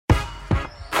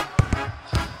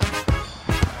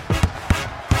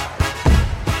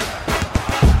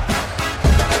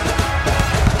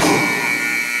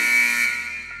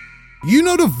You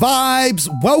know the vibes.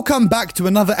 Welcome back to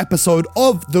another episode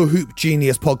of the Hoop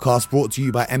Genius podcast brought to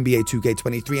you by NBA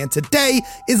 2K23. And today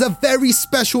is a very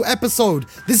special episode.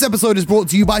 This episode is brought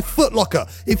to you by Foot Locker.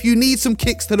 If you need some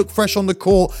kicks to look fresh on the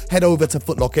court, head over to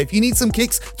Foot Locker. If you need some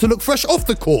kicks to look fresh off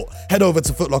the court, head over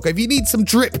to Foot Locker. If you need some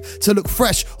drip to look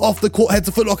fresh off the court, head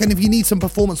to Foot Locker. And if you need some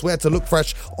performance wear to look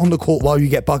fresh on the court while you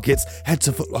get buckets, head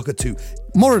to Foot Locker too.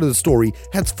 Moral of the story,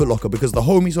 head to Foot Locker because the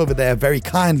homies over there very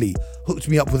kindly hooked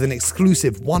me up with an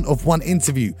exclusive one-of-one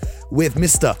interview with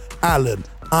Mr. Allen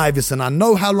Iverson. I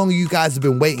know how long you guys have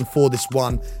been waiting for this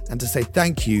one, and to say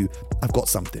thank you, I've got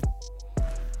something.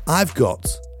 I've got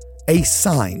a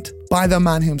signed by the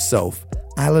man himself,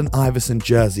 Allen Iverson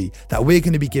jersey that we're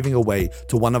going to be giving away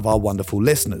to one of our wonderful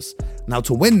listeners. Now,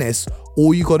 to win this,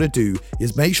 all you got to do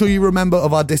is make sure you're a member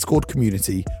of our Discord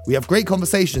community. We have great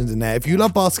conversations in there. If you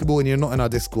love basketball and you're not in our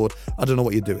Discord, I don't know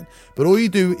what you're doing. But all you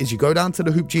do is you go down to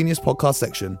the Hoop Genius podcast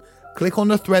section, click on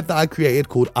the thread that I created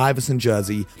called Iverson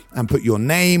Jersey, and put your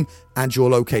name and your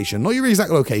location. Not your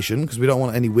exact location, because we don't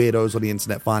want any weirdos on the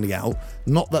internet finding out.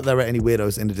 Not that there are any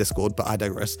weirdos in the Discord, but I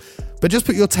digress. But just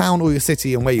put your town or your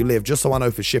city and where you live, just so I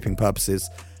know for shipping purposes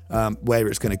where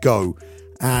it's going to go.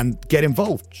 And get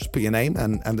involved. Just put your name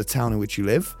and the town in which you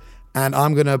live. And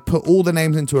I'm going to put all the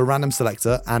names into a random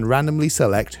selector and randomly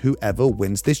select whoever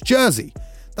wins this jersey.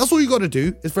 That's all you got to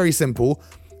do. It's very simple.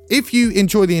 If you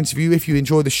enjoy the interview, if you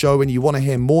enjoy the show and you want to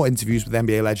hear more interviews with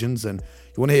NBA legends and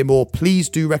you want to hear more, please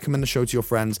do recommend the show to your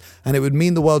friends. And it would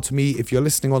mean the world to me if you're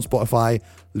listening on Spotify,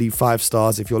 leave 5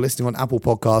 stars. If you're listening on Apple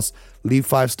Podcasts, leave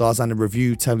 5 stars and a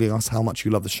review telling us how much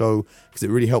you love the show, because it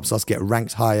really helps us get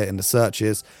ranked higher in the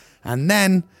searches. And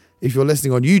then if you're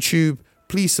listening on YouTube,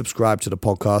 please subscribe to the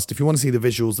podcast. If you want to see the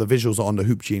visuals are on the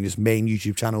Hoop Genius main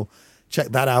YouTube channel. Check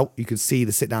that out. You can see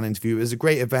the sit-down interview. It was a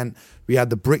great event. We had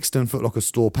the Brixton Foot Locker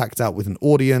store packed out with an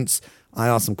audience. I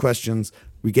asked some questions.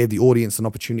 We gave the audience an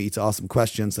opportunity to ask some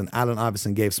questions, and Allen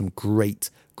Iverson gave some great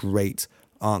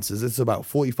answers. It's about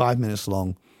 45 minutes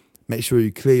long. Make sure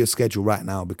you clear your schedule right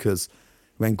now, because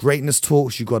when greatness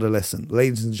talks, you got to listen.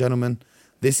 Ladies and gentlemen,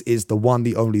 this is the one,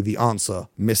 the only, the answer,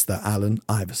 Mr. Allen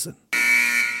Iverson.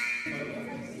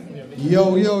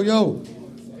 Yo.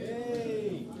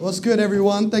 What's good,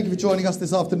 everyone? Thank you for joining us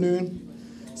this afternoon.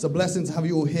 It's a blessing to have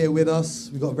you all here with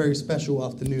us. We've got a very special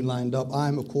afternoon lined up.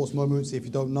 I'm, of course, Mo Moonsie, if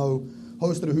you don't know,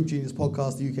 host of the Hoop Genius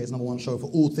podcast, the UK's #1 show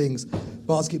for all things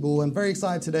basketball. And very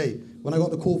excited today. When I got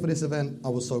the call for this event, I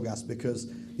was so gassed because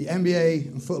the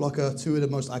NBA and Foot Locker, two of the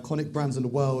most iconic brands in the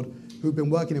world, who've been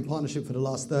working in partnership for the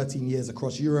last 13 years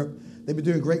across Europe. They've been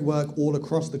doing great work all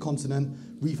across the continent,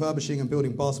 refurbishing and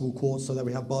building basketball courts so that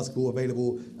we have basketball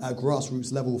available at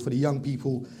grassroots level for the young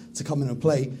people to come in and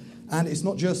play. And it's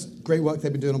not just great work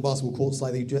they've been doing on basketball courts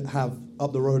like they have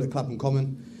up the road at Clapham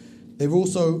Common. They're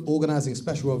also organising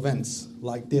special events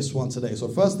like this one today. So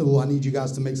first of all, I need you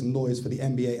guys to make some noise for the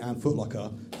NBA and Foot Locker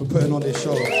for putting on this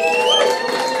show.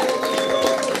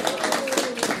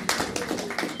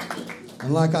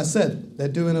 And like I said, they're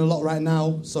doing a lot right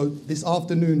now. So this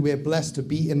afternoon, we're blessed to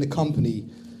be in the company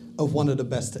of one of the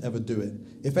best to ever do it.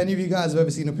 If any of you guys have ever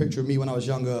seen a picture of me when I was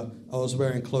younger, I was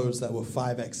wearing clothes that were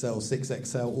 5XL,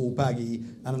 6XL, all baggy.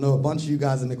 And I know a bunch of you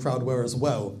guys in the crowd were as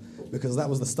well, because that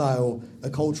was the style,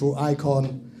 a cultural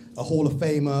icon, a Hall of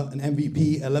Famer, an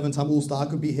MVP, 11-time All-Star. I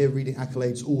could be here reading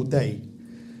accolades all day.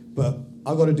 But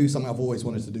I've got to do something I've always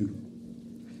wanted to do.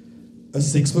 A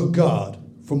 6-foot guard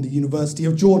from the University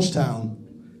of Georgetown.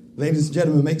 Ladies and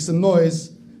gentlemen, make some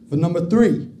noise for number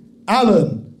 3,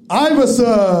 Allen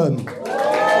Iverson.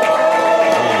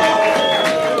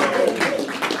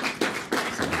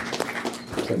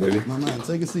 My man,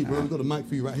 take a seat, bro. We've got a mic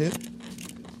for you right here.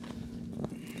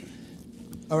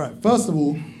 All right, first of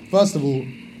all,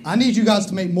 I need you guys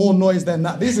to make more noise than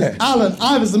that. This is Allen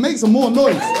Iverson. Make some more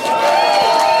noise.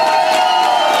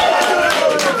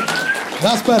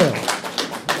 That's better.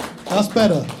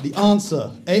 The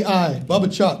answer. AI,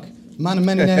 Bubba Chuck, man of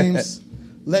many names,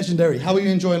 legendary. How are you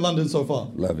enjoying London so far?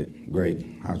 Love it. Great.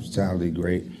 Hospitality,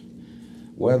 great.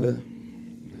 Weather.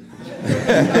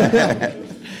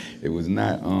 It was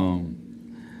not, I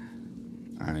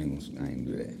ain't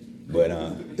do that. But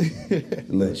a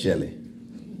little chilly.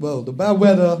 Well, the bad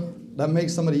weather, that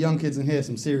makes some of the young kids in here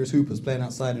some serious hoopers playing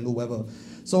outside in all weather.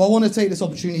 So I want to take this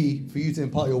opportunity for you to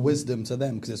impart your wisdom to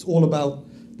them, because it's all about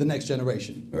the next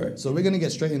generation. All right. So we're going to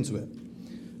get straight into it.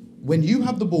 When you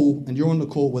have the ball and you're on the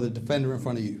court with a defender in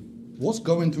front of you, what's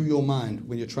going through your mind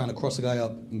when you're trying to cross a guy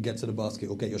up and get to the basket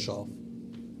or get your shot off?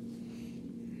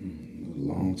 A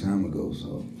long time ago,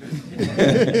 so.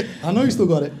 I know you still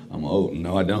got it. I'm old.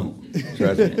 No, I don't.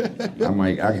 Trust me.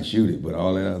 I can shoot it, but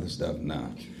all that other stuff, nah.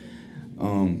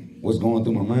 What's going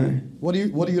through my mind? What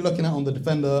are you looking at on the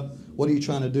defender? What are you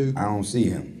trying to do? I don't see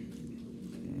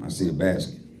him. I see the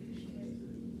basket.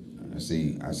 I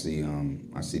see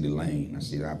the lane. I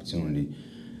see the opportunity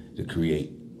to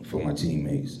create for my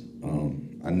teammates.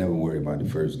 I never worry about the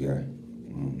first guy.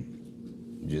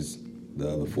 Just the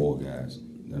other four guys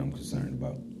that I'm concerned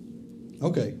about.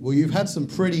 Okay. Well, you've had some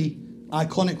pretty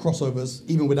iconic crossovers,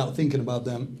 even without thinking about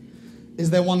them. Is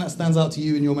there one that stands out to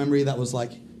you in your memory that was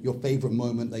like your favorite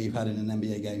moment that you've had in an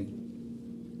NBA game?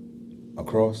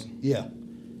 Across? Yeah.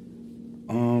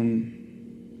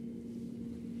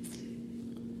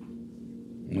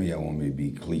 Well, y'all want me to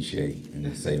be cliche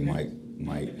and say Mike,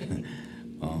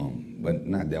 but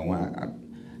not that one.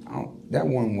 That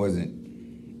one wasn't.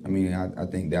 I mean, I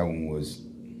think that one was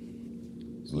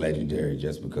legendary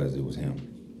just because it was him.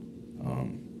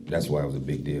 That's why it was a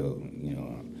big deal. You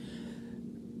know,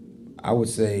 I would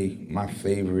say my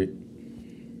favorite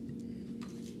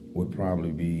would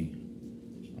probably be,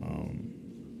 I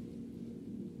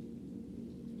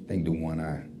think the one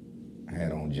I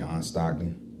had on John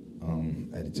Stockton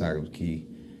at the Tiger's Key.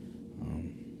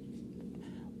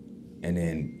 And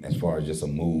then as far as just a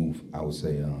move, I would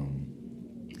say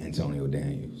Antonio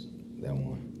Daniels, that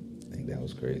one. I think that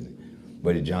was crazy.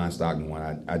 But the John Stockton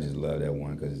one, I just love that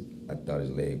one because I thought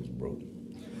his leg was broken.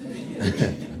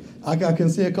 I can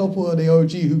see a couple of the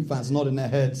OG hoop fans nodding their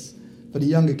heads. For the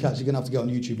younger cats, you're going to have to go on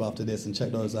YouTube after this and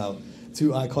check those out. Two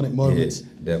iconic moments.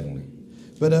 Yeah, definitely.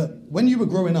 But when you were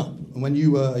growing up, and when you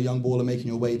were a young baller making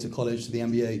your way to college, to the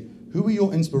NBA, who were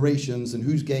your inspirations and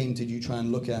whose game did you try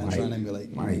and look at and try and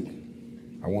emulate? Mike.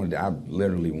 I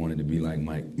literally wanted to be like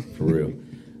Mike, for real.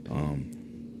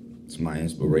 It's my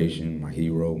inspiration, my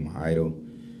hero, my idol.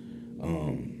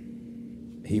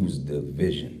 He was the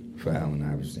vision for Allen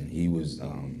Iverson. He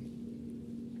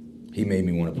made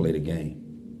me want to play the game.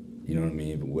 You know what I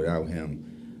mean? But without him,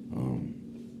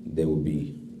 there would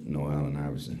be no Allen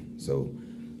Iverson. So,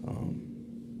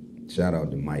 shout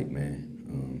out to Mike, man.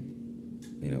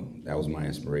 You know, that was my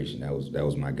inspiration. That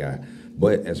was my guy.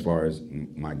 But as far as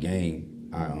my game,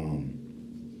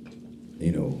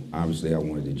 you know, obviously I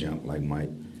wanted to jump like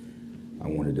Mike. I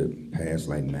wanted to pass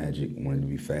like Magic. I wanted to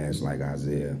be fast like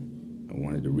Isaiah. I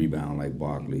wanted to rebound like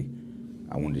Barkley.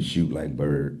 I wanted to shoot like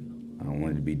Bird. I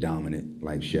wanted to be dominant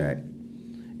like Shaq.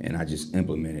 And I just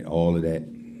implemented all of that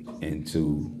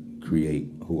into create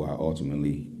who I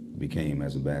ultimately became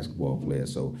as a basketball player.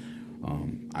 So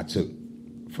I took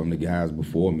from the guys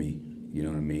before me, you know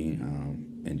what I mean,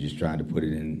 and just tried to put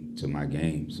it into my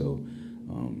game. So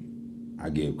I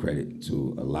give credit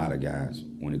to a lot of guys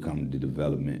when it comes to the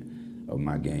development of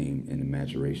my game and the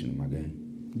maturation of my game.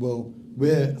 Well,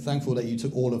 we're thankful that you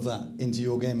took all of that into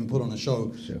your game and put on a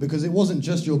show, sure. Because it wasn't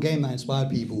just your game that inspired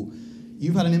people.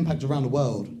 You've had an impact around the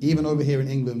world. Even over here in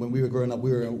England, when we were growing up,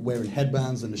 we were wearing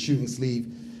headbands and the shooting sleeve.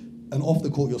 And off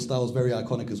the court, your style is very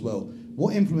iconic as well.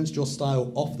 What influenced your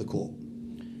style off the court?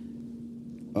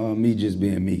 Me just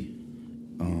being me.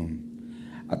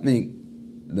 I think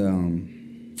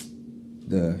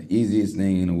the easiest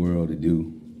thing in the world to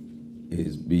do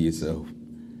is be yourself.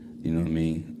 You know what I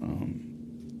mean?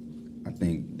 I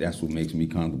think that's what makes me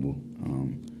comfortable.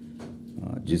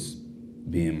 Just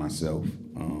being myself.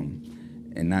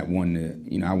 And not wanting to,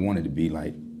 you know, I wanted to be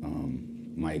like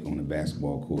Mike on the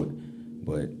basketball court,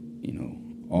 but, you know,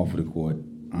 off of the court,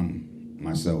 I'm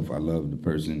myself. I love the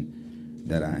person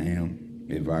that I am.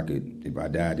 If I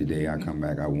die today, I come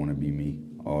back, I want to be me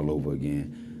all over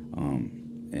again.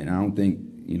 And I don't think,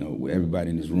 you know, with everybody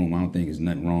in this room, I don't think there's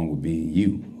nothing wrong with being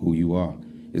you, who you are.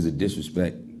 It's a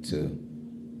disrespect to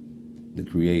the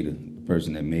creator, the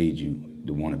person that made you,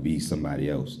 to want to be somebody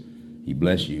else. He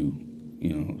blessed you,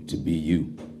 you know, to be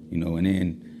you, you know, and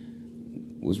then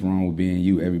what's wrong with being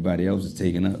you? Everybody else is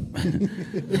taken up.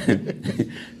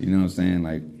 You know what I'm saying?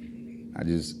 Like, I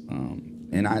just,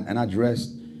 and I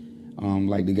dressed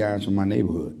like the guys from my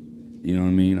neighborhood, you know what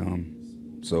I mean?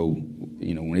 So,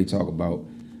 you know, when they talk about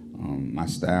my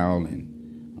style and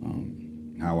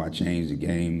how I changed the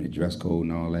game, the dress code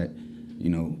and all that, you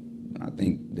know, I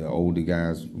think the older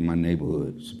guys from my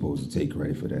neighborhood are supposed to take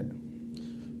credit for that.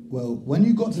 Well, when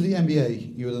you got to the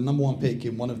NBA, you were the number one pick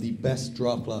in one of the best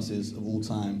draft classes of all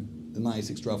time, the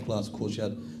 96 draft class. Of course, you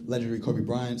had legendary Kobe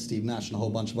Bryant, Steve Nash, and a whole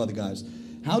bunch of other guys.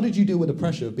 How did you deal with the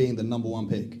pressure of being the number one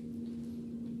pick?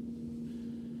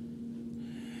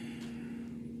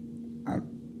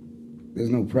 There's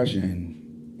no pressure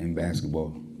in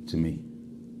basketball to me.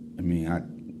 I mean,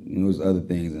 there's other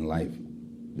things in life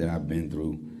that I've been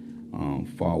through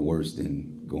far worse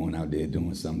than going out there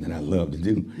doing something that I love to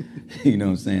do. You know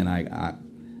what I'm saying? I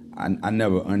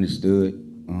never understood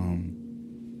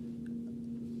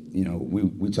you know,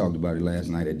 we talked about it last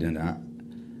night at dinner.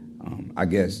 I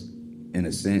guess, in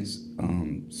a sense,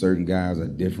 certain guys are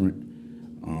different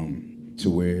to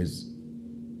where it's,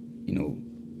 you know,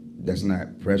 that's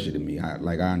not pressure to me. I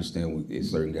understand with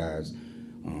certain guys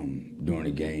during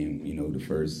the game, you know, the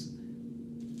first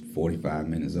 45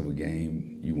 minutes of a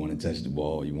game, you want to touch the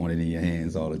ball, you want it in your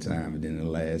hands all the time, and then in the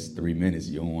last 3 minutes,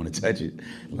 you don't want to touch it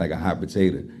like a hot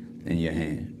potato in your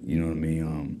hand. You know what I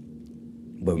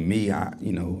mean? But me, I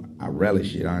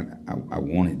relish it. I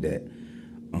wanted that.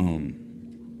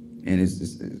 And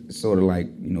it's sort of like,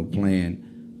 you know, playing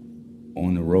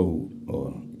on the road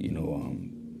or, you know,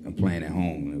 and playing at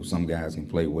home. You know, some guys can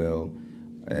play well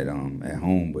at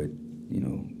home, but, you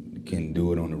know, couldn't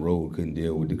do it on the road, couldn't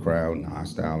deal with the crowd and the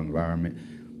hostile environment.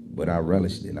 But I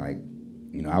relished it. Like,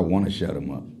 you know, I want to shut them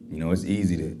up. You know, it's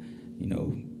easy to, you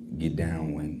know, get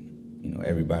down when, you know,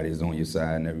 everybody's on your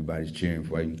side and everybody's cheering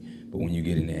for you. But when you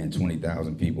get in there and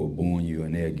 20,000 people are booing you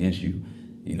and they're against you,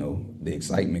 you know, the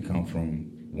excitement comes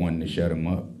from wanting to shut them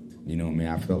up. You know what I mean?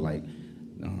 I felt like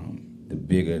the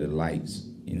bigger the lights,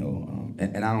 you know,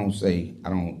 and I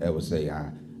don't ever say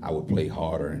I would play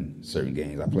harder in certain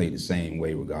games. I played the same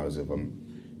way regardless if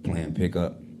I'm playing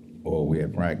pickup or we're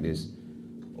at practice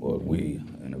or if we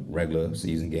in a regular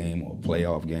season game or a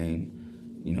playoff game,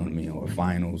 you know what I mean, or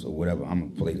finals or whatever. I'm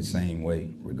going to play the same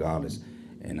way regardless.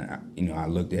 And, I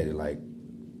looked at it like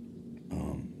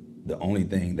the only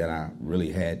thing that I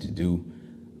really had to do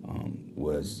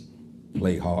was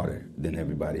play harder than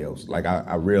everybody else. Like,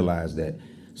 I realized that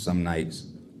some nights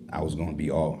I was going to be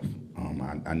off.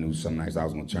 I knew some nights I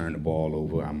was going to turn the ball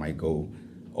over. I might go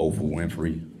 0 for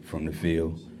Winfrey from the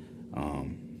field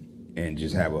and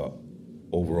just have a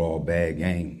overall bad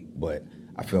game. But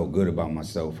I felt good about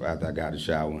myself after I got a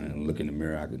shower and look in the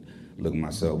mirror. I could look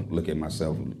at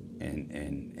myself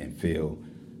and feel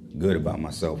good about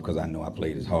myself because I know I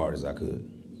played as hard as I could.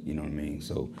 You know what I mean?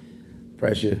 So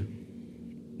pressure,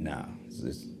 nah.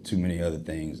 There's too many other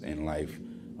things in life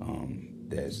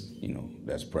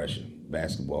that's pressure.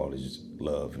 Basketball is just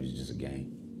love. It's just a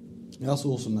game. That's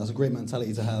awesome. That's a great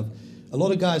mentality to have. A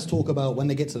lot of guys talk about when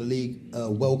they get to the league,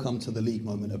 welcome to the league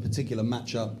moment, a particular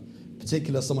matchup,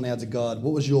 particular someone they had to guard.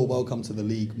 What was your welcome to the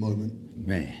league moment?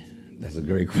 Man, that's a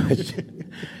great question.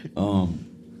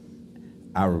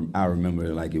 I remember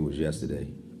it like it was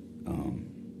yesterday.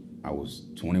 I was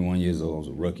 21 years old. I was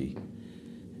a rookie.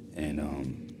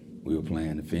 And we were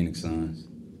playing the Phoenix Suns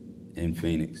in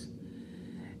Phoenix.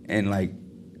 And, like,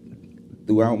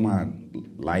 throughout my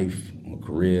life or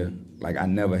career, like, I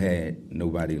never had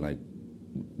nobody, like,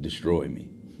 destroy me.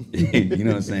 You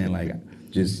know what I'm saying? Like,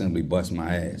 just simply bust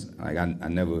my ass. Like, I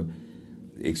never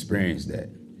experienced that.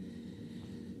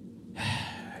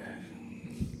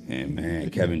 And, man,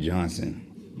 Kevin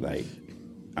Johnson, like,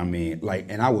 I mean, like,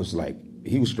 and I was, like,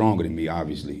 he was stronger than me,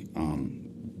 obviously.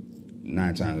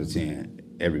 9 times out of 10,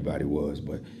 everybody was,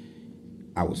 but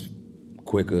I was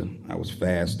quicker, I was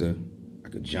faster, I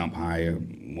could jump higher,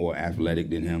 more athletic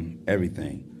than him,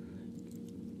 everything.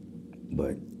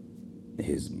 But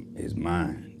his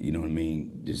mind, you know what I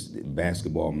mean, just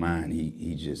basketball mind,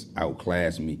 he just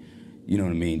outclassed me, you know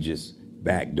what I mean, just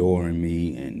backdooring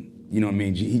me, and you know what I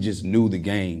mean, he just knew the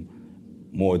game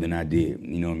more than I did,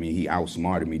 you know what I mean, he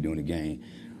outsmarted me during the game,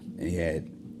 and he had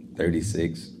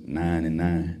 36, 9, and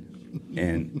 9.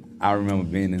 And I remember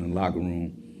being in the locker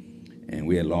room, and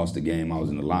we had lost the game. I was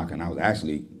in the locker, and I was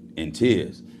actually in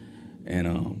tears. And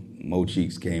Mo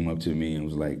Cheeks came up to me and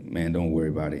was like, man, don't worry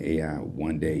about it, AI.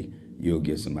 One day, you'll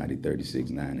get somebody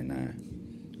 36, 9, and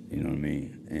 9. You know what I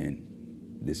mean? And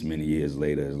this many years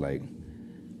later, it's like,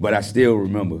 but I still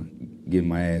remember getting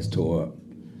my ass tore up,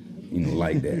 you know,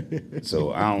 like that.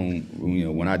 So I don't, you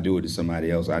know, when I do it to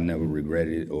somebody else, I never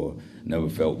regretted it or never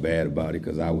felt bad about it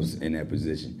because I was in that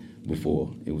position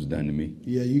before it was done to me.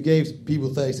 Yeah, you gave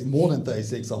people 36, more than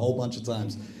 36 a whole bunch of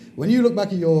times. When you look back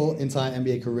at your entire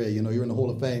NBA career, you know, you're in the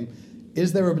Hall of Fame.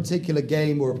 Is there a particular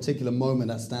game or a particular moment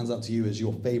that stands out to you as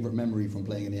your favorite memory from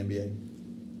playing in the NBA?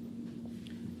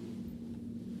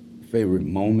 Favorite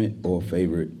moment or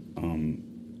favorite,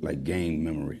 like game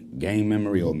memory? Game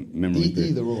memory or memory?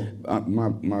 Either or.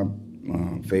 My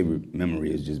favorite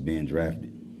memory is just being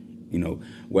drafted. You know,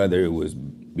 whether it was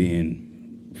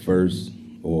being first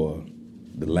or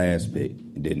the last pick,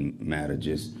 it didn't matter.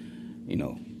 Just, you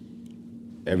know,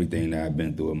 everything that I've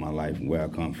been through in my life, where I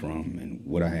come from, and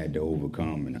what I had to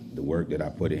overcome, and the work that I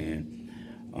put in,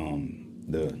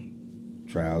 the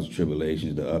trials,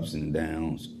 tribulations, the ups and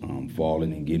downs,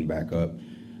 falling and getting back up.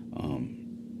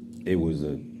 It was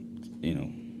a, you know,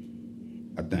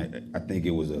 I think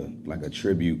it was like a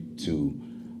tribute to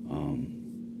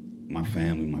my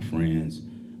family, my friends,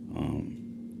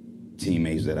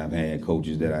 teammates that I've had,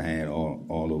 coaches that I had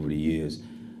all over the years.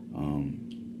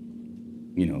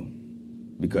 You know,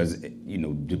 because, you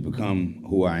know, to become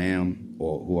who I am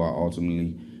or who I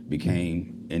ultimately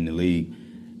became in the league,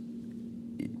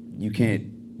 you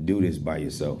can't do this by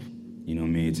yourself. You know what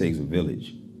I mean? It takes a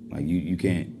village. Like you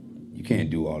can't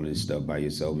do all this stuff by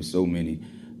yourself. There's so many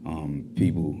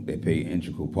people that play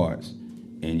integral parts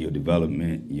in your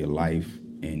development, your life,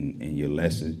 and your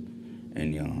lesson,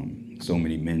 and so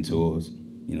many mentors.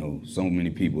 You know, so many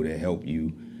people that help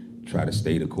you try to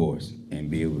stay the course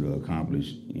and be able to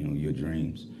accomplish, you know, your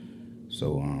dreams.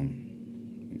 So,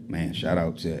 man, shout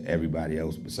out to everybody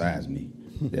else besides me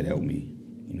that helped me,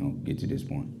 you know, get to this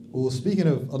point. Well, speaking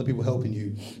of other people helping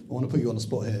you, I want to put you on the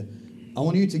spot here. I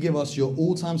want you to give us your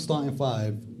all-time starting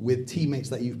five with teammates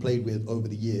that you've played with over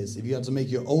the years. If you had to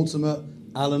make your ultimate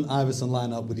Allen Iverson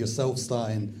lineup with yourself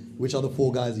starting, which other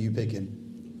four guys are you picking?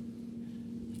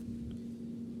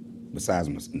 Besides,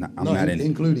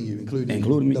 including you,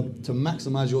 including me to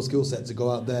maximize your skill set to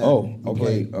go out there. Oh,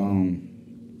 okay.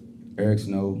 Eric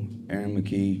Snow, Aaron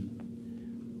McKee,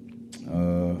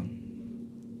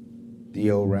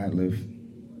 Theo Ratliff,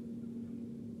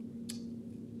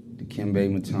 Dikembe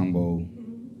Mutombo,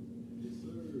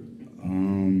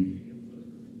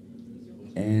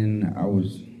 and I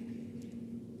was.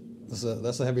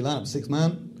 That's a heavy lineup. 6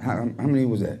 man. How many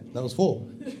was that? That was 4.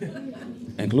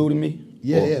 Including me?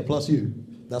 Yeah, plus you.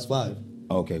 That's 5.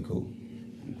 Okay, cool.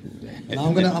 Now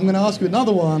I'm gonna ask you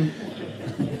another one.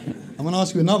 I'm gonna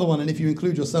ask you another one, and if you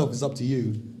include yourself, it's up to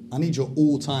you. I need your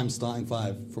all-time starting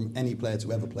 5 from any player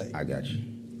to ever play. I got you.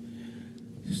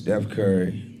 Steph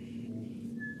Curry,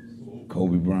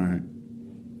 Kobe Bryant,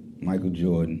 Michael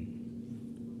Jordan,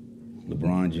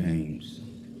 LeBron James,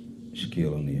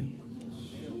 Shaquille O'Neal.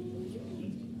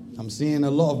 I'm seeing a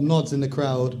lot of nods in the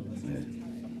crowd. Yeah.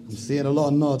 I'm seeing a lot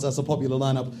of nods. That's a popular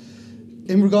lineup.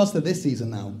 In regards to this season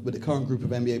now, with the current group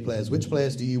of NBA players, which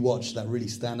players do you watch that really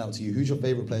stand out to you? Who's your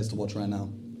favorite players to watch right now?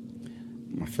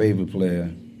 My favorite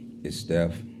player is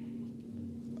Steph.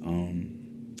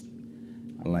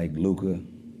 I like Luka.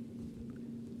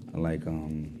 I like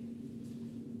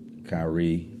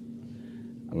Kyrie.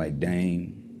 I like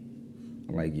Dame.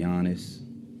 I like Giannis.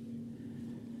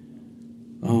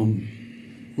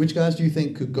 Which guys do you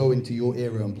think could go into your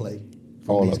era and play?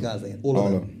 All these of guys, them. all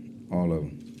of them. All of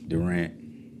them. Durant,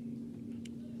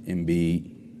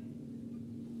 Embiid.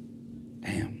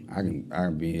 Damn, I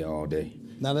can be here all day.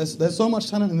 Now there's so much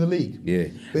talent in the league. Yeah,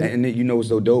 and you know what's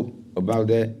so dope about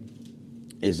that?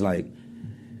 It's like,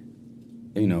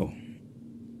 you know,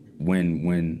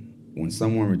 when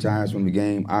someone retires from the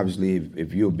game, obviously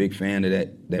if you're a big fan of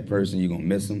that person, you're gonna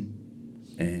miss them,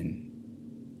 and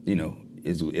you know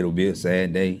it'll be a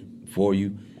sad day for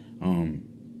you,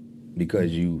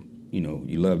 because you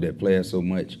love that player so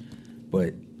much,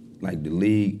 but like the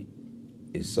league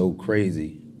is so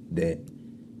crazy that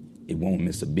it won't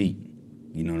miss a beat.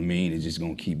 You know what I mean? It's just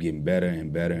gonna keep getting better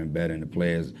and better and better, and the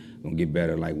players gonna get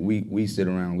better. Like we sit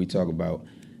around, we talk about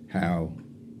how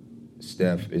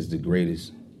Steph is the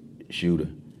greatest shooter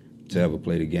to ever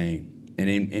play the game, and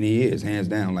he is hands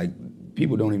down. Like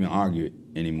people don't even argue it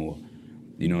anymore.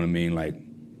 You know what I mean? Like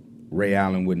Ray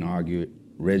Allen wouldn't argue it,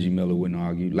 Reggie Miller wouldn't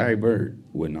argue, Larry Bird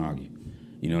wouldn't argue.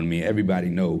 You know what I mean? Everybody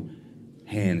know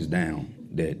hands down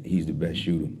that he's the best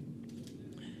shooter.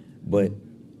 But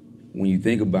when you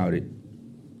think about it,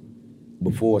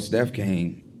 before Steph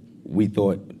came, we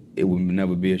thought it would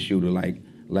never be a shooter like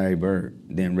Larry Bird.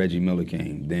 Then Reggie Miller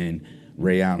came. Then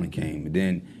Ray Allen came.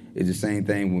 Then it's the same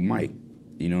thing with Mike.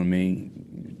 You know what I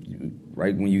mean?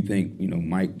 Right when you think,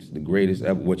 Mike's the greatest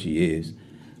ever, which he is.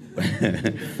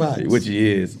 Which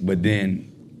he is. But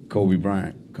then Kobe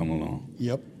Bryant come along.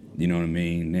 Yep. You know what I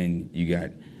mean? Then you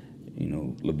got,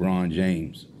 LeBron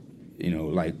James.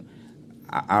 Like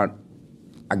I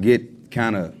get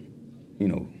kind of,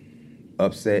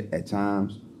 upset at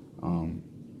times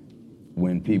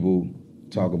when people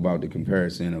talk about the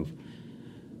comparison of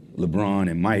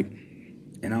LeBron and Mike,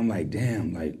 and I'm like,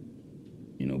 damn, like,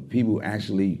 people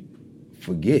actually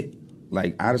forget.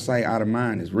 Like, out of sight, out of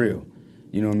mind is real.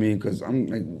 You know what I mean? Because I'm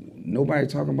like, nobody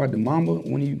talking about the Mamba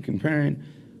when you comparing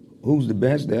who's the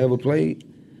best that ever played.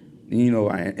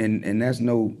 And that's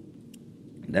no.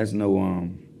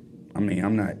 I mean,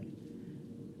 I'm not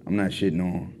shitting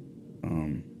on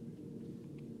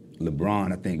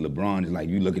LeBron. I think LeBron is like,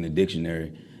 you look in the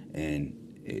dictionary and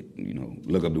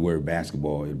look up the word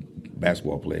basketball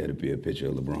player to be a picture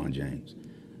of LeBron James.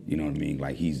 You know what I mean?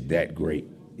 Like, he's that great,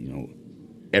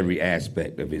 every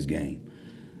aspect of his game.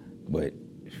 But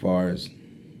as far as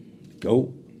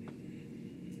GOAT,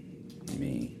 I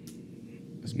mean,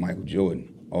 it's Michael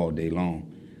Jordan all day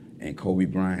long. and Kobe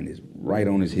Bryant is right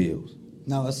on his heels.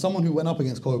 Now, as someone who went up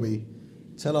against Kobe,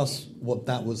 tell us what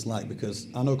that was like, because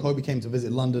I know Kobe came to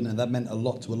visit London and that meant a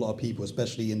lot to a lot of people,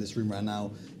 especially in this room right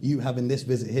now. You having this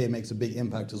visit here makes a big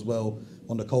impact as well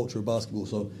on the culture of basketball.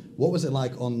 So what was it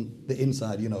like on the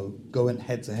inside, you know, going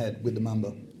head to head with the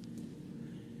Mamba?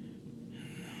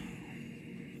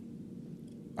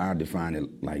 I'll define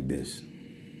it like this.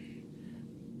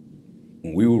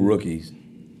 When we were rookies,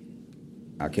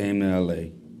 I came to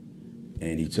LA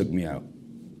and he took me out.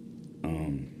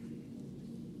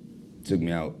 Took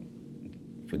me out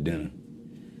for dinner.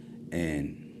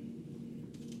 And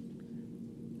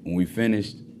when we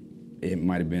finished, it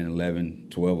might have been 11,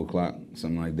 12 o'clock,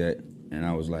 something like that. And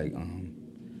I was like,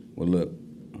 well, look,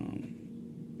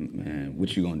 man,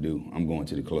 what you gonna do? I'm going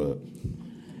to the club.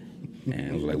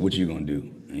 And I was like, what you gonna do?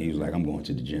 And he was like, I'm going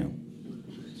to the gym.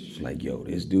 It's like, yo,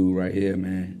 this dude right here,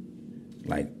 man,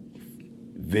 like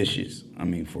vicious, I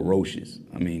mean, ferocious.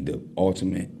 I mean, the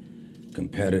ultimate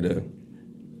competitor.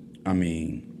 I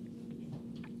mean,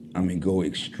 go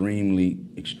extremely,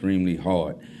 extremely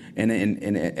hard. And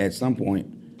at some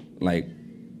point, like,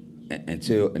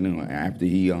 until, you know, after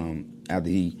he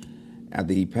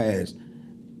passed,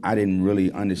 I didn't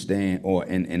really understand,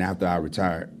 and after I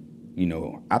retired, you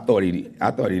know, I thought he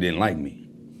didn't like me,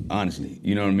 honestly.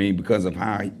 You know what I mean? Because of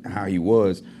how he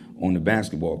was on the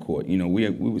basketball court. You know, we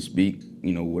would speak,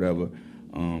 you know, whatever,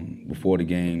 before the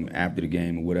game, after the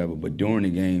game, or whatever. But during the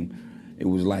game, it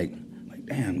was like,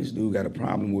 damn, this dude got a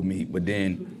problem with me. But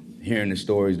then hearing the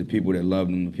stories, the people that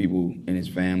loved him, the people in his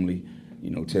family,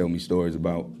 you know, tell me stories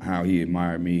about how he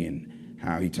admired me and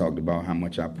how he talked about how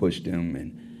much I pushed him,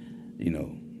 and, you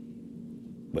know,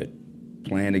 but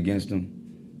playing against him,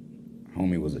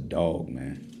 homie was a dog,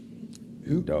 man.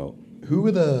 Dog. Who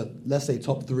were the, let's say,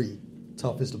 top 3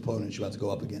 toughest opponents you had to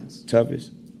go up against?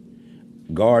 Toughest?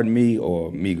 Guard me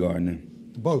or me guarding him?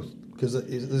 Both, because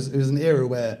it was an era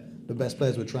where the best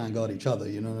players would try and guard each other,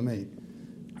 you know what I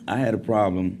mean? I had a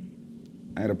problem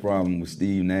with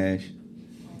Steve Nash,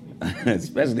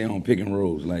 especially on pick and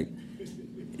rolls. Like,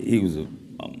 he was a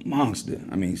monster.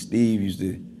 I mean, Steve used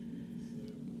to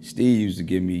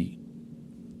give me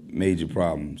major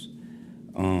problems.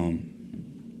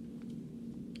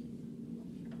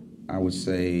 I would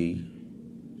say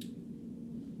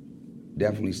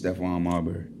definitely Stephon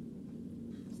Marbury.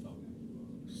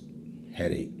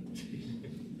 Headache.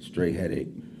 Straight headache.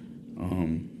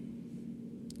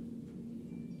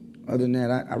 Other than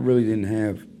that, I really didn't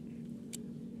have.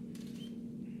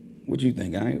 What you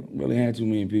think? I ain't really had too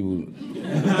many people.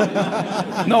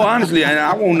 No, honestly,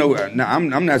 I won't know.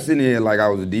 I'm not sitting here like I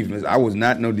was a defense. I was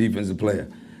not no defensive player.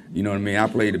 You know what I mean? I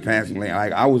played the passing lane.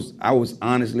 Like I was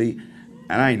honestly,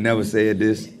 and I ain't never said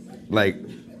this. Like,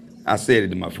 I said it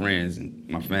to my friends and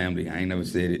my family. I ain't never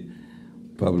said it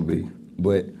publicly,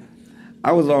 but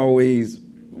I was always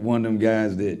one of them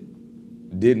guys that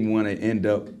didn't want to end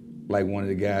up like one of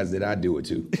the guys that I do it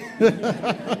to.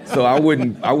 So I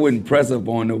wouldn't press up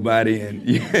on nobody, and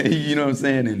you know what I'm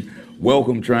saying, and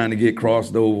welcome trying to get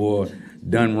crossed over or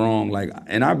done wrong. Like,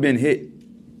 and I've been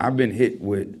hit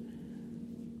with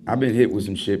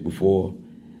some shit before,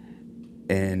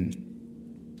 and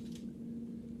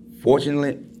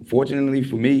fortunately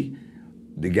for me,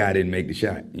 the guy didn't make the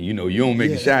shot. You know, you don't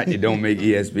make the shot, you don't make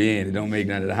ESPN, it don't make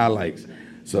none of the highlights.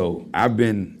 So I've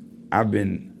been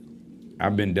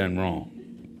done wrong.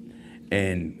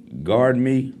 And guard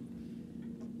me,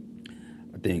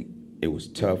 I think it was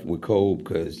tough with Cole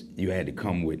because you had to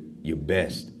come with your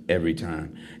best every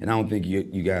time. And I don't think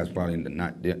you guys probably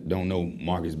don't know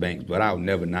Marcus Banks, but I'll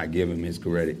never not give him his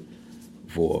credit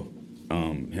for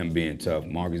him being tough.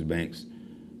 Marcus Banks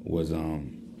was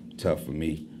tough for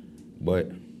me.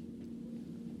 But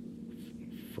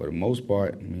for the most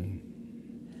part, I mean,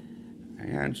 I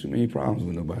ain't had too many problems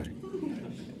with nobody.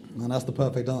 Man, that's the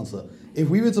perfect answer. If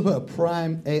we were to put a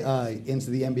prime AI into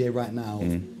the NBA right now,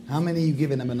 how many are you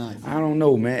giving them a night? I don't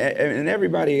know, man. And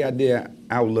everybody got their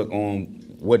outlook on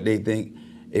what they think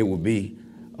it would be.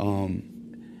 And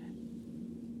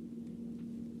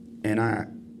I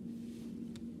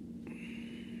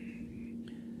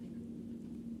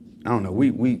don't know.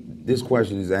 We this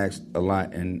question is asked a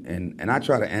lot, and I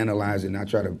try to analyze it, and I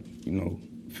try to, you know,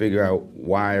 figure out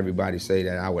why everybody say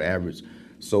that I would average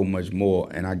so much more.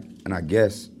 And I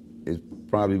guess it's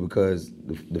probably because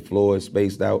the floor is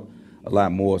spaced out a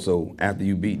lot more. So after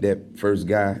you beat that first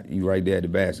guy, you right there at the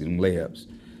basket, them layups.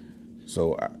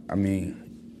 So I mean,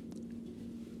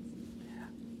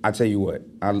 I tell you what,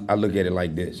 I look at it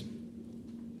like this.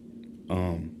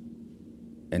 And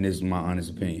this is my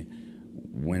honest opinion.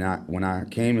 When I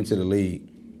came into the league,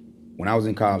 when I was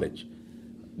in college,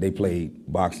 they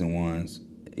played boxing ones.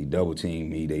 They double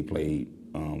teamed me. They played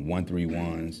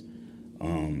 1-3-1s.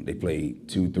 They played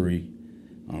 2-3.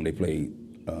 They played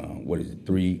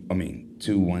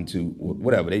 2-1-2,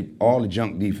 whatever. They all the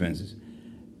junk defenses.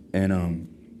 And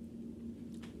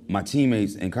my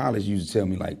teammates in college used to tell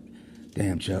me, like,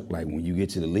 damn, Chuck, like, when you get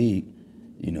to the league,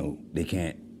 you know, they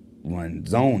can't run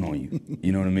zone on you.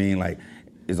 You know what I mean? Like,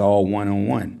 it's all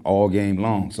one-on-one, all game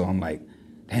long. So I'm like,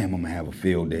 damn, I'm gonna have a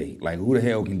field day. Like, who the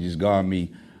hell can just guard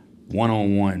me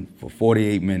one-on-one for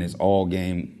 48 minutes all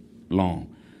game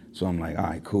long? So I'm like, all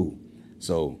right, cool.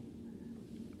 So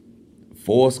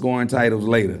 4 scoring titles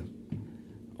later,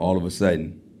 all of a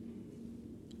sudden,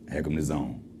 here come the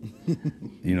zone.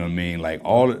 You know what I mean? Like,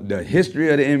 the history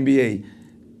of the NBA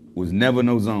was never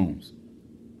no zones.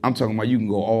 I'm talking about you can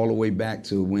go all the way back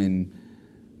to when,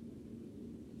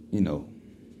 you know,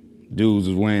 dudes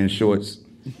was wearing shorts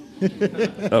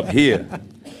up here,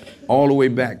 all the way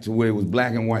back to where it was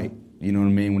black and white. You know what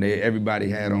I mean? When everybody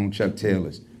had on Chuck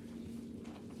Taylors.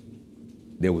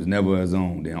 There was never a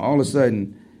zone. Then all of a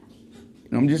sudden,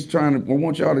 I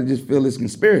want y'all to just feel this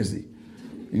conspiracy.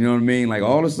 You know what I mean? Like,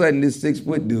 all of a sudden, this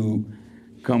 6-foot dude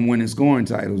come winning scoring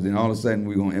titles, then all of a sudden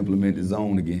we're gonna implement the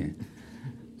zone again.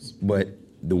 But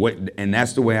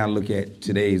that's the way I look at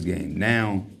today's game.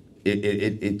 Now,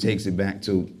 it takes it back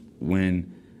to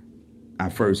when I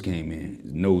first came in.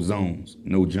 No zones,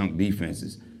 no junk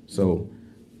defenses. So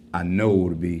I know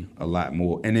it'll be a lot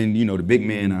more. And then, you know, the big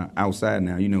men are outside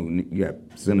now. You know, you got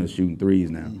centers shooting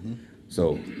threes now. Mm-hmm.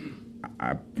 So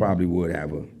I probably would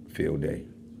have a field day.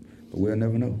 But we'll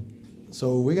never know.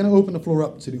 So we're going to open the floor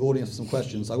up to the audience for some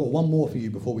questions. I got one more for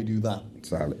you before we do that.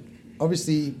 Solid.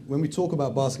 Obviously, when we talk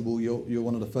about basketball, you're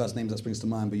one of the first names that springs to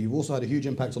mind, but you've also had a huge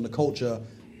impact on the culture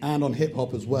and on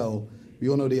hip-hop as well. We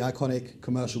all know the iconic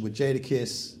commercial with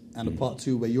Jadakiss and the part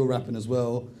 2 where you're rapping as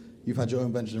well. You've had your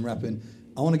own venture in rapping.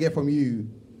 I want to get from you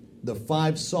the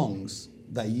 5 songs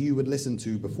that you would listen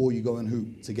to before you go and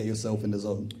hoop to get yourself in the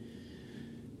zone.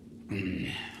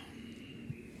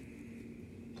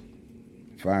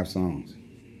 5 songs.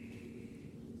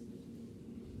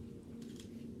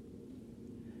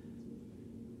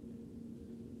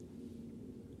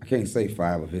 I can't say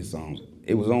 5 of his songs.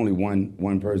 It was only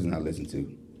one person I listened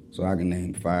to, so I can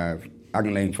name 5. I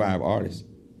can name 5 artists.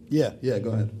 Yeah,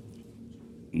 go ahead.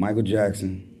 Michael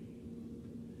Jackson,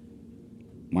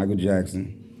 Michael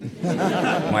Jackson,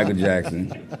 Michael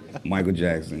Jackson,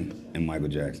 and Michael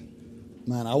Jackson.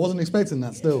 Man, I wasn't expecting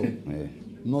that still. Yeah.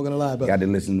 I'm not gonna lie, but got to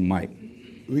listen to Mike.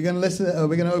 We're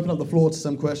gonna open up the floor to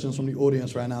some questions from the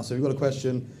audience right now. So if you've got a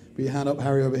question, put your hand up.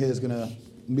 Harry over here is gonna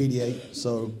mediate.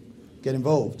 So get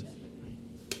involved.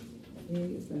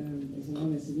 It's an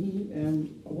honor to meet you.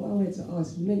 What I wanted to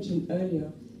ask, you mentioned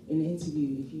earlier in the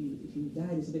interview, if you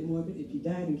died, it's a bit more. If you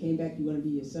died and came back, you want to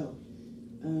be yourself.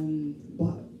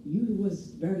 But you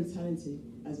was very talented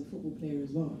as a football player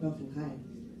as well, Bethel High.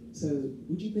 So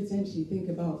would you potentially think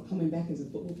about coming back as a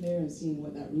football player and seeing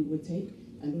what that route would take?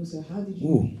 And also, how did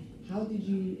you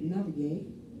navigate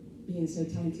being so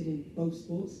talented in both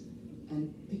sports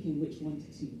and picking which one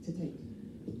to take?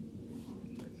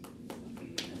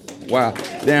 Wow,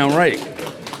 damn right.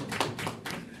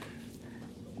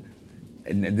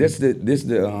 And this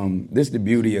the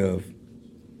beauty of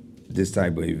this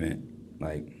type of event.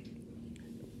 Like,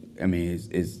 I mean,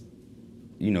 it's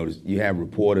you know, you have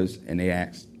reporters and they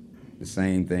ask the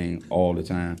same thing all the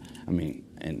time. I mean,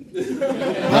 and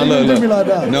how do you do me like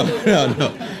that? No.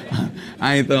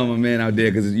 I ain't throwing my man out there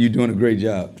because you're doing a great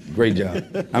job. Great job.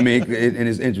 I mean, and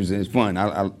it's interesting. It's fun.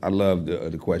 I love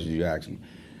the questions you ask me.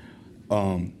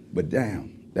 But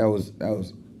damn, that was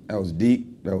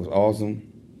deep. That was awesome.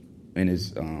 And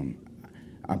it's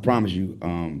I promise you,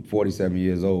 47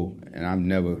 years old, and I've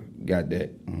never got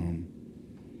that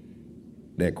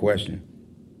question.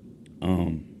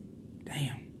 Damn.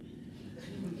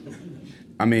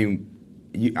 I mean,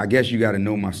 I guess you got to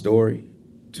know my story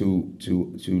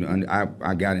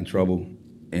I got in trouble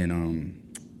in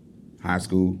high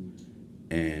school,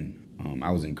 and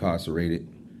I was incarcerated,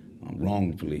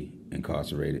 wrongfully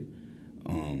incarcerated,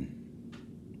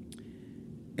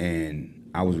 and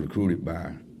I was recruited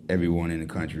by everyone in the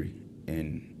country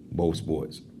in both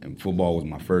sports, and football was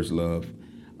my first love.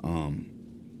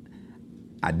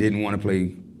 I didn't want to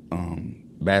play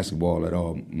basketball at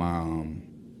all.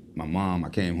 My mom, I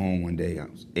came home one day, I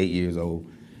was 8 years old,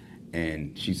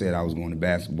 and she said I was going to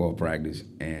basketball practice,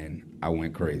 and I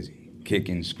went crazy,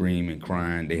 kicking, screaming,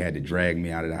 crying. They had to drag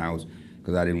me out of the house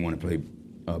because I didn't want to play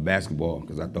basketball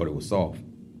because I thought it was soft.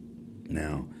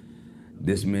 Now,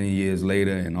 this many years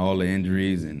later and all the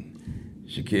injuries and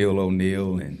Shaquille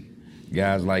O'Neal and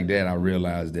guys like that, I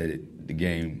realized that the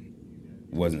game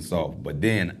wasn't soft. But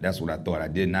then that's what I thought. I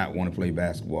did not want to play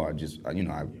basketball.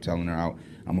 I'm telling her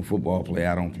I'm a football player.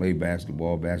 I don't play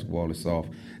basketball. Basketball is soft.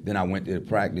 Then I went to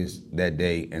practice that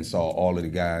day and saw all of the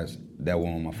guys that were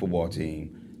on my football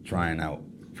team trying out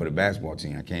for the basketball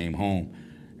team. I came home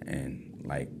and,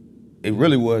 like, it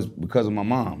really was because of my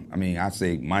mom. I mean, I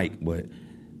say Mike, but,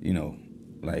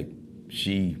 like,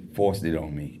 she forced it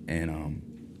on me. And,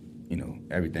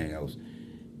 everything else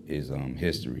is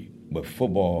history. But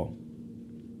football,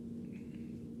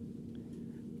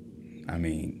 I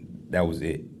mean, that was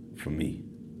it for me.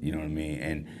 You know what I mean?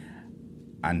 And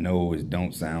I know it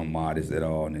don't sound modest at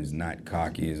all, and it's not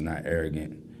cocky, it's not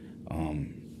arrogant.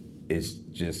 It's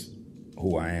just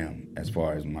who I am as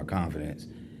far as my confidence.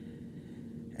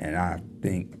 And I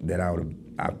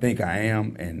think I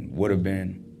am and would have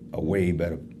been a way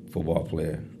better football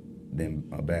player than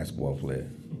a basketball player.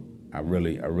 I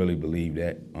really believe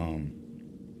that.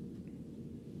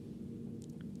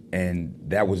 And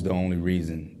that was the only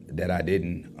reason that I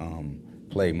didn't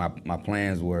play. My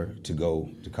plans were to go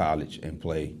to college and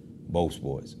play both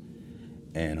sports.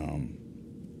 And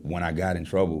when I got in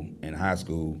trouble in high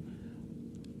school,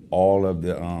 all of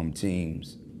the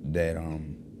teams that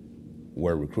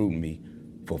were recruiting me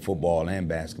for football and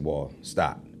basketball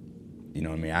stopped. You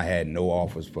know what I mean? I had no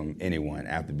offers from anyone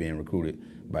after being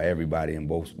recruited by everybody in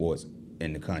both sports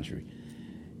in the country.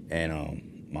 And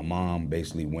my mom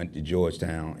basically went to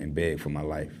Georgetown and begged for my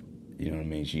life. You know what I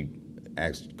mean? She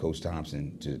asked Coach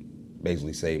Thompson to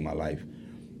basically save my life,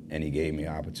 and he gave me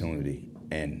an opportunity.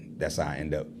 And that's how I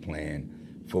ended up playing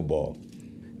football.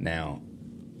 Now,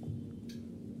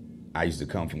 I used to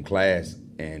come from class,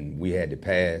 and we had to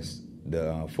pass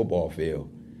the football field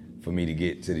for me to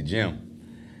get to the gym.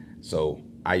 So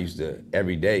I used to,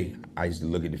 every day, I used to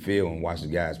look at the field and watch the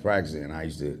guys practicing, and I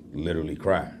used to literally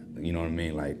cry. You know what I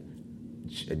mean? Like,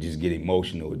 just get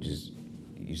emotional. It just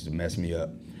used to mess me up.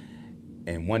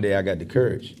 And one day I got the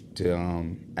courage to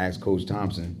ask Coach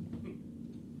Thompson,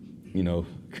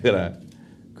 could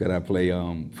I play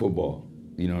football?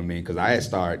 You know what I mean? Because I had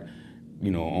started,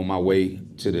 on my way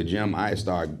to the gym, I had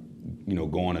started,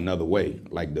 going another way,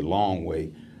 like the long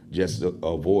way, just to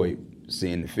avoid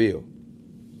seeing the field.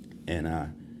 And I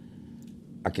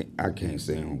can't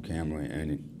say on camera,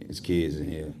 and it's kids in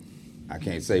here, I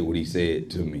can't say what he said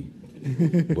to me.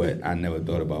 But I never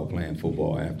thought about playing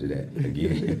football after that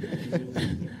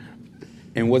again.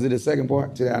 And was it the second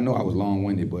part to that? I know I was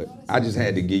long-winded, but I just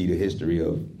had to give you the history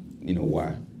of,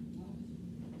 why.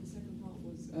 The second part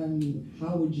was,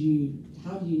 how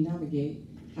do you navigate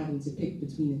having to pick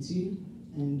between the two?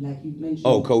 And like you mentioned...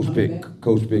 Oh, Coach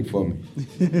picked for me.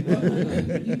 You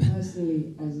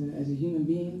personally, as a human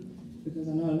being, because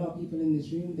I know a lot of people in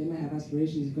this room, they might have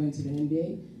aspirations of going to the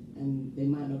NBA, and they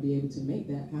might not be able to make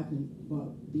that happen.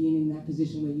 But being in that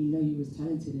position where you was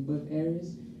talented in both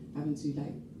areas, having to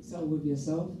settle with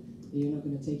yourself, that you're not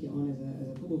going to take it on as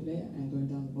a football player and going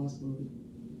down the basketball route.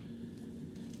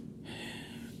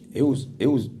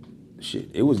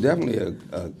 It was definitely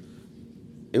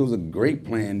a great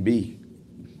plan B,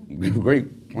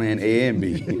 great plan A and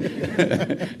B.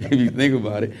 If you think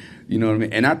about it, you know what I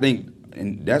mean. And I think,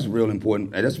 and that's real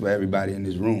important. That's for everybody in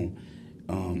this room.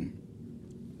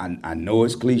 I know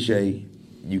it's cliche.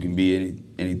 You can be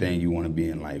anything you want to be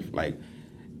in life.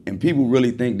 And people really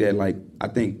think that, I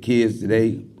think kids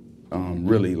today,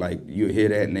 really, you hear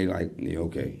that and they yeah,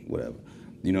 okay, whatever.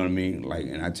 You know what I mean?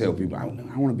 And I tell people, I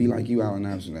want to be like you, Allen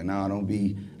Iverson. No, don't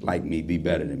be like me, be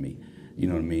better than me. You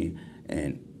know what I mean?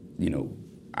 And,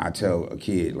 I tell a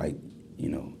kid,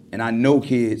 and I know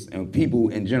kids and people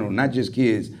in general, not just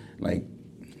kids,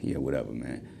 yeah, whatever,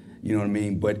 man. You know what I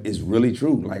mean? But it's really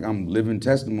true. I'm living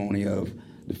testimony of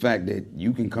the fact that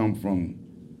you can come from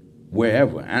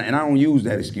wherever. And I don't use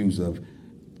that excuse of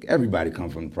everybody come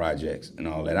from the projects and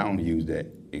all that. I don't use that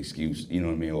excuse, you know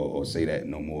what I mean, or say that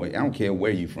no more. I don't care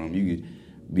where you're from. You could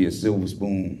be a silver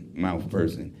spoon mouth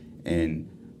person and,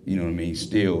 you know what I mean,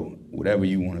 still whatever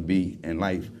you want to be in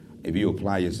life, if you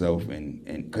apply yourself and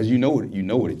because you know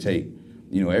what it takes.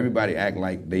 Everybody act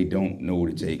like they don't know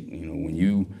what it takes. When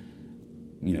you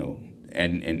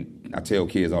and I tell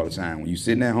kids all the time, when you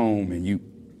sitting at home and you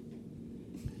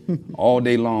all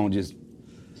day long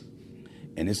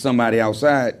and there's somebody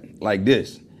outside like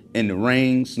this, in the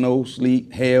rain, snow,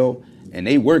 sleet, hail, and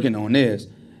they working on this,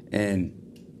 and,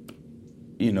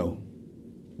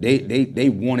 they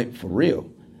want it for real.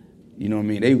 You know what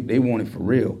I mean? They want it for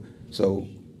real. So,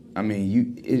 I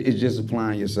mean, it's just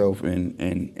applying yourself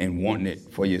and wanting it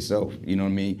for yourself. You know what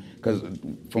I mean? Because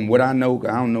from what I know,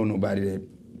 I don't know nobody that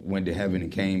went to heaven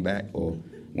and came back or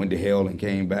went to hell and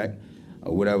came back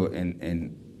or whatever.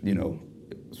 And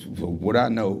So what I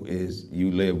know is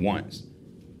you live once.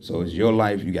 So it's your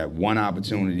life. You got one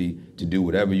opportunity to do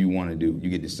whatever you want to do. You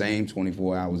get the same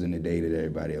 24 hours in the day that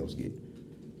everybody else get.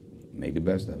 Make the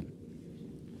best of it.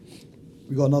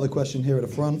 We got another question here at the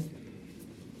front.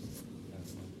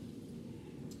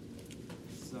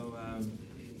 So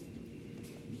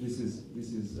this is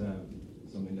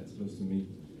something that's close to me.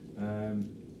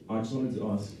 I just wanted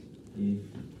to ask if,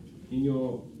 in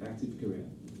your active career,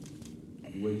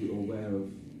 were you aware of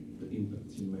the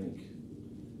impact you make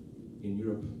in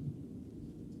Europe,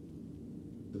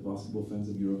 the basketball fans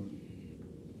of Europe,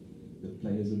 the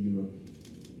players of Europe,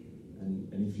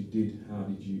 and if you did, how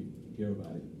did you hear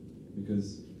about it?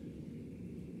 Because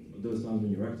those times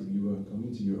when you were active, you weren't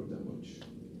coming to Europe that much.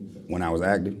 In fact. When I was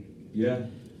active? Yeah.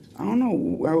 I don't know.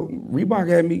 Well, Reebok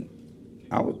had me.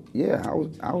 I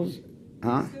was,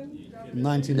 huh?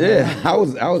 19. Yeah, I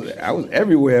was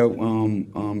everywhere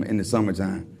in the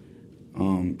summertime.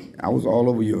 I was all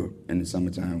over Europe in the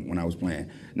summertime when I was playing.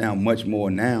 Now, much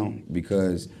more now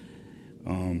because,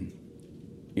 you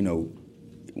know,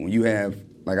 when you have,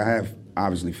 like I have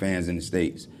obviously fans in the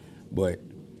States, but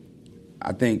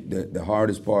I think the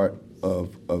hardest part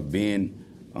of being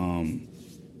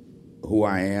who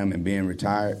I am and being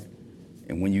retired,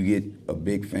 and when you get a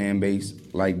big fan base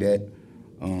like that,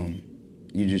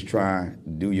 you just try to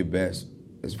do your best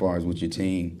as far as with your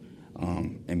team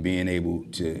and being able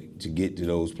to get to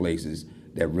those places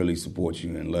that really support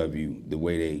you and love you the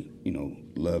way they, you know,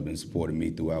 loved and supported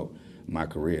me throughout my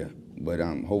career. But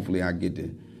hopefully I get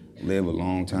to live a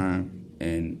long time,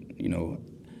 and you know,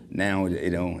 now it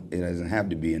doesn't have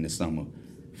to be in the summer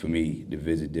for me to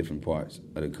visit different parts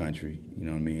of the country. You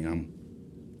know what I mean?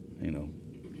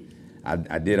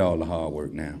 I did all the hard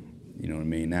work now. You know what I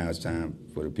mean? Now it's time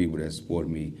for the people that support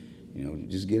me, you know,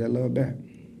 just get that love back.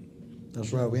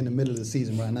 That's right. We're in the middle of the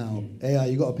season right now. AI,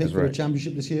 you got a pick That's for right. the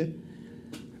championship this year?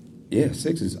 Yeah,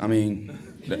 Sixers. I mean,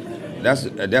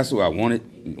 that's who I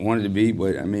wanted to be.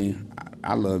 But I mean,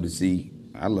 I love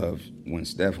when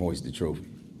Steph hoists the trophy.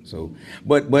 So,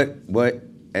 but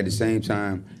at the same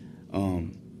time,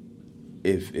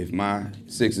 if my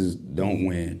Sixers don't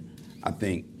win, I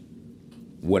think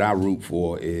what I root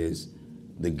for is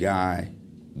the guy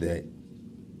that's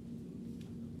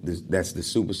the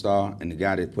superstar and the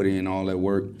guy that put in all that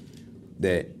work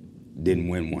that didn't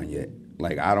win one yet.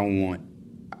 Like, I don't want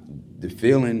the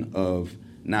feeling of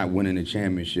not winning a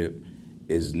championship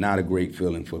is not a great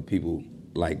feeling for people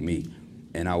like me.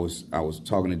 And I was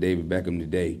talking to David Beckham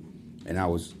today, and I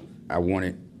was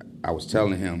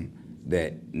telling him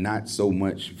that not so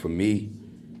much for me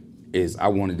is I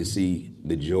wanted to see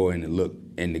the joy and the look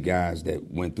in the guys that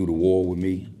went through the war with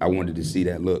me. I wanted to see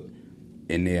that look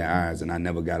in their eyes, and I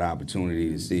never got an opportunity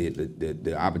to see it.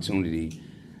 The opportunity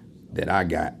that I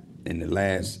got in the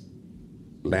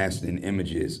lasting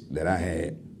images that I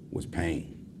had was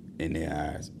pain in their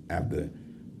eyes after,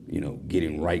 you know,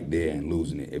 getting right there and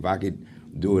losing it. If I could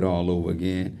do it all over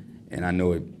again, and I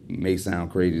know it may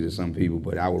sound crazy to some people,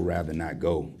 but I would rather not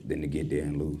go than to get there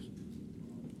and lose.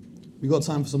 We got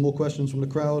time for some more questions from the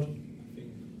crowd. I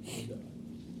think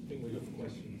we're good for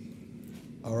questions.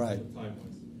 All right. Time-wise.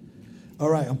 All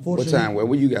right, What unfortunately. time?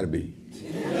 Where you got to be?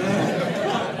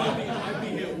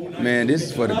 Man, this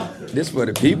is for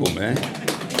the people, man. For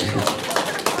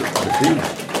the people.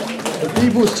 The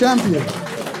people's champion.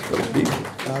 For the people.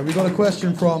 We got a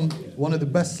question from one of the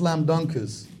best slam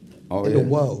dunkers in the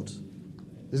world.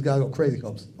 This guy got crazy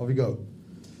cops. Off we go.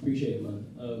 Appreciate it, man.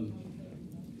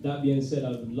 That being said, I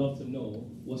would love to know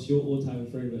what's your all-time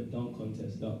favorite dunk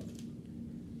contest dunk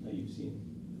that you've seen?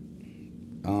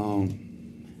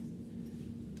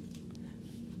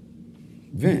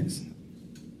 Vince.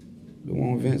 The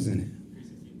one with Vince in it.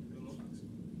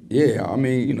 Yeah, I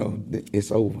mean, you know,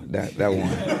 it's over. That one.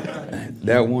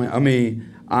 That one. I mean,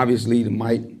 obviously the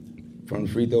Mike from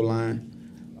the free throw line.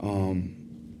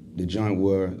 The joint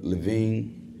where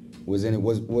Levine was in it.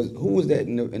 Who was that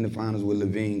in the finals with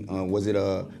Levine? Was it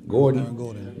Gordon? Aaron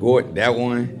Gordon. Gordon. That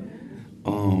one.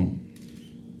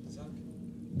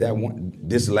 That one.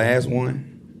 This last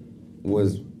one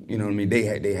was, you know what I mean. They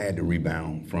had the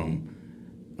rebound from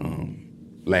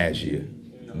last year.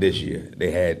 This year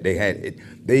they had it.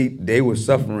 They were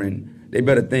suffering. They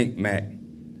better thank Matt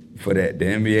for that. The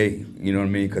NBA, you know what I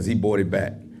mean, because he brought it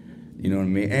back. You know what I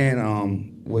mean.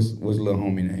 And what's little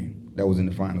homie name that was in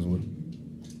the finals with him?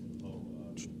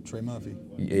 Trey Murphy.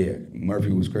 Yeah,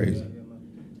 Murphy was crazy.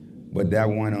 But that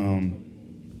one,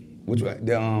 which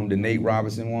the Nate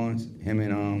Robinson ones, him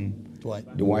and Dwight.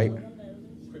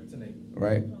 Kryptonite.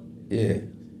 Right? Yeah.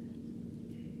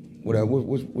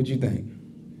 What you think?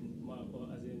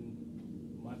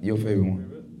 Your favorite one?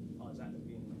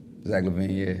 Zach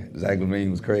LaVine, yeah. Zach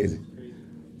LaVine was crazy.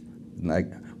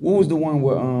 Like, what was the one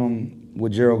where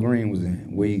Gerald Green was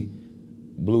in? Where he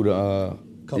blew the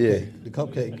Cupcake. The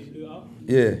cupcake.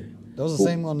 Yeah. That was the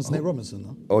same one as Nate Robinson,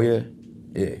 though. Oh, yeah?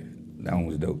 Yeah. That one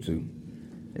was dope, too.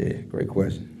 Yeah, great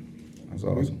question. That's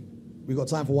awesome. We got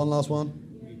time for one last one?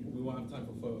 We won't have time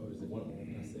for photos.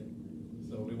 That's it.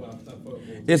 So we won't have time for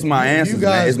photos. It's my answers,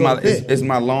 man. It's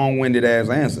my long-winded ass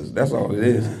answers. That's all it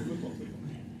is.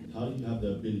 How do you have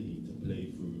the ability to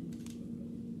play through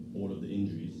all of the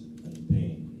injuries and the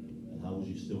pain? And how was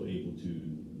you still able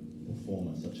to perform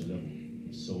at such a level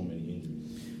with so many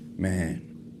injuries?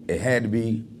 Man, it had to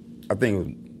be, I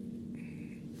think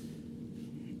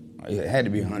it had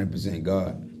to be 100%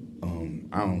 God.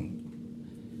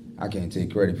 I can't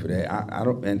take credit for that. I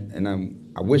don't,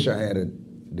 and I wish I had a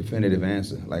definitive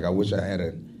answer. Like, I wish I had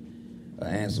an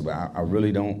answer, but I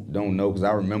really don't know, because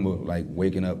I remember like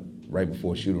waking up right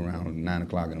before shoot around 9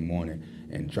 o'clock in the morning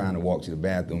and trying to walk to the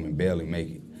bathroom and barely make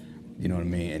it. You know what I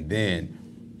mean? And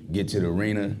then get to the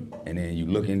arena, and then you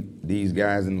looking these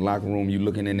guys in the locker room, you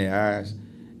looking in their eyes,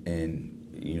 and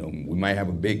you know, we might have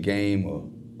a big game or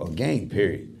a game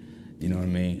period. You know what I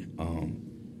mean?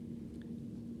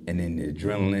 And then the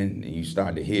adrenaline, and you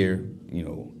start to hear, you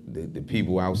know, the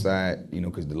people outside, you know,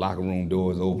 because the locker room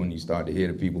door is open, you start to hear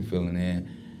the people filling in,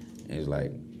 and it's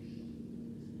like,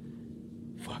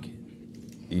 fuck it.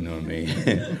 You know what I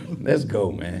mean? Let's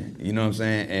go, man. You know what I'm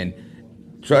saying? And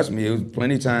trust me, it was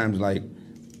plenty of times like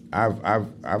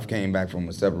I've came back from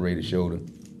a separated shoulder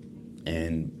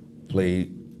and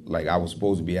played like I was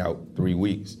supposed to be out 3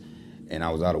 weeks. And I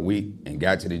was out a week and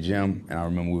got to the gym, and I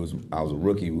remember I was a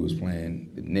rookie. We was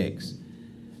playing the Knicks,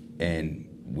 and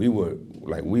we were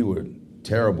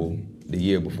terrible the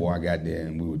year before I got there,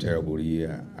 and we were terrible the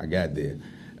year I got there.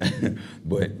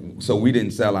 But so we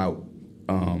didn't sell out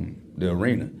the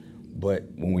arena. But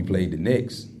when we played the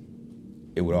Knicks,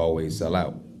 it would always sell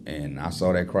out. And I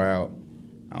saw that crowd.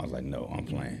 I was like, no, I'm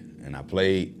playing. And I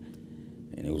played,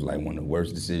 and it was like one of the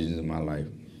worst decisions in my life,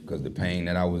 because the pain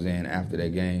that I was in after that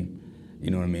game. You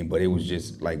know what I mean? But it was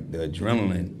just like the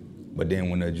adrenaline. But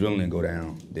then when the adrenaline go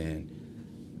down, then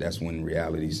that's when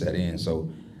reality set in. So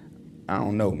I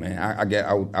don't know, man.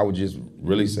 I would just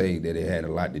really say that it had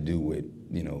a lot to do with,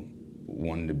 you know,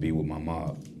 wanting to be with my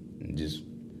mob and just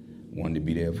wanting to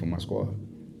be there for my squad.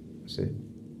 That's it.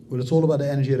 Well, it's all about the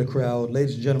energy of the crowd.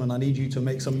 Ladies and gentlemen, I need you to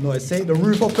make some noise. Take the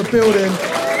roof off the building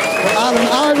for Allen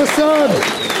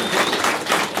Iverson.